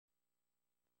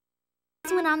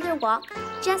kids went on their walk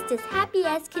just as happy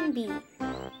as can be.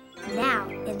 Now,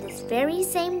 in this very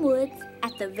same woods,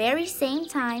 at the very same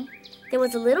time, there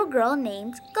was a little girl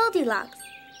named Goldilocks.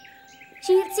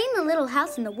 She had seen the little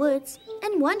house in the woods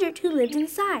and wondered who lived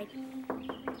inside.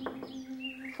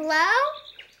 Hello?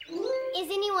 Is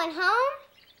anyone home?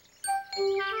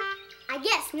 I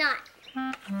guess not.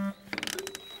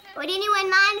 Would anyone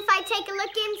mind if I take a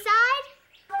look inside?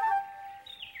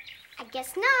 I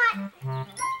guess not.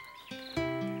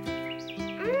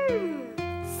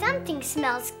 Something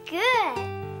smells good.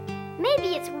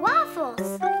 Maybe it's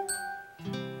waffles.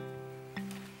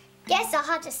 Guess I'll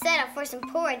have to settle for some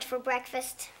porridge for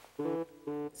breakfast.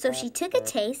 So she took a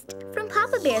taste from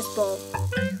Papa Bear's bowl.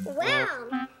 Wow,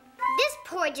 this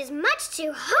porridge is much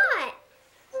too hot.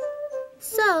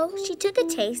 So she took a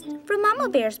taste from Mama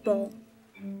Bear's bowl.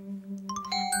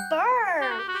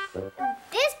 Brr,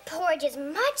 this porridge is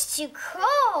much too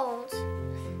cold.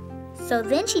 So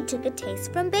then she took a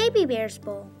taste from Baby Bear's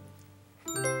bowl.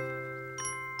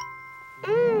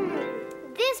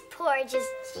 This porridge is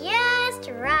just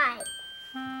right.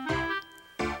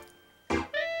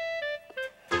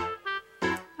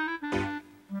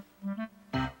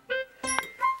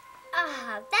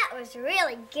 That was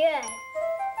really good.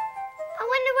 I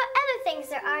wonder what other things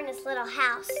there are in this little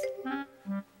house.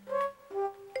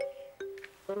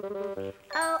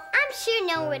 Oh, I'm sure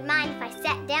no one would mind if I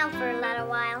sat down for a little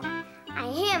while. I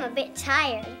am a bit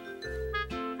tired.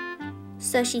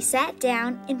 So she sat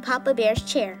down in Papa Bear's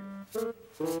chair.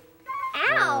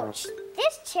 Ouch!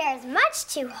 This chair is much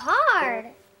too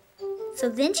hard. So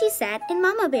then she sat in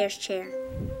Mama Bear's chair.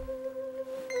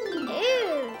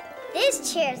 Ooh,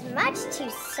 this chair is much too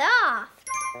soft.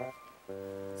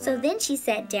 So then she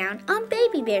sat down on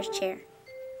Baby Bear's chair.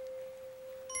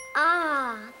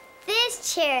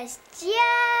 This chair is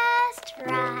just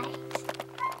right.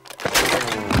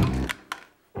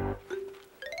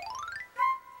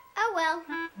 Oh well.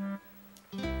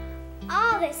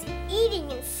 All this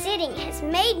eating and sitting has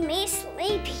made me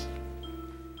sleepy.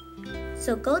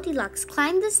 So Goldilocks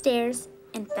climbed the stairs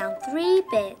and found 3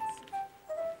 beds.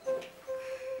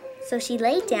 So she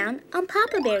lay down on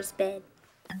Papa Bear's bed.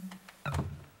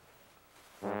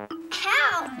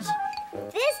 Ouch!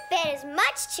 This bed is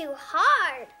much too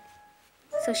hard.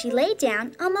 So she lay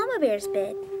down on Mama Bear's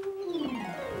bed.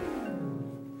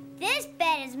 This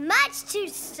bed is much too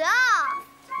soft.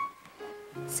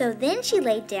 So then she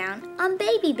lay down on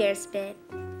Baby Bear's bed.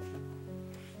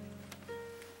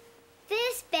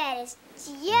 This bed is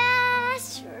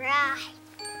just right.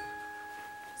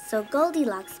 So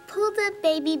Goldilocks pulled up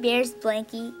Baby Bear's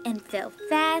blankie and fell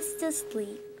fast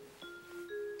asleep.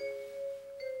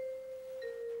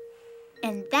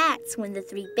 And that's when the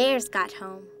 3 bears got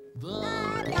home. The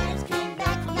bears came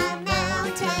back from the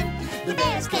mountain. The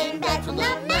bears came back from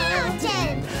the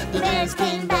mountain. The bears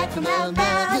came back from the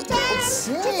mountain.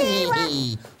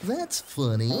 Say, that's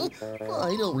funny.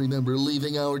 I don't remember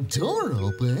leaving our door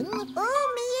open.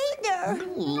 Oh, me either.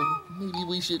 Oh, maybe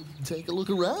we should take a look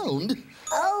around.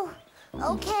 Oh,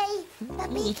 okay.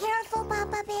 But be careful,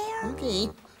 Papa Bear. Okay,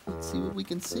 let's see what we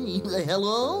can see.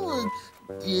 Hello?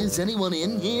 Is anyone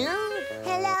in here?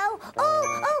 Hello?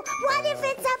 Oh, what if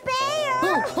it's a bear?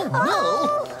 No.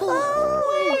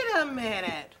 Wait a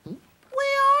minute. We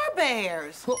are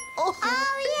bears. Oh,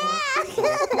 yeah.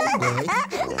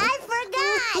 I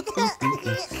forgot.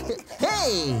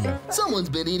 Hey, someone's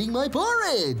been eating my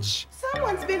porridge.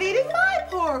 Someone's been eating my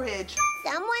porridge.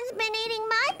 Someone's been eating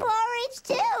my porridge,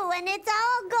 too, and it's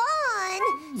all gone.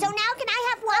 So now can I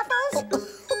have waffles?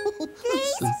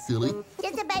 Please? So silly.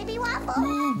 Just a baby waffle? All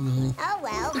right. Oh,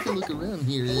 well. Take a look around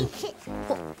here.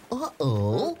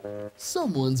 Uh-oh.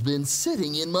 Someone's been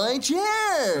sitting in my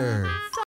chair.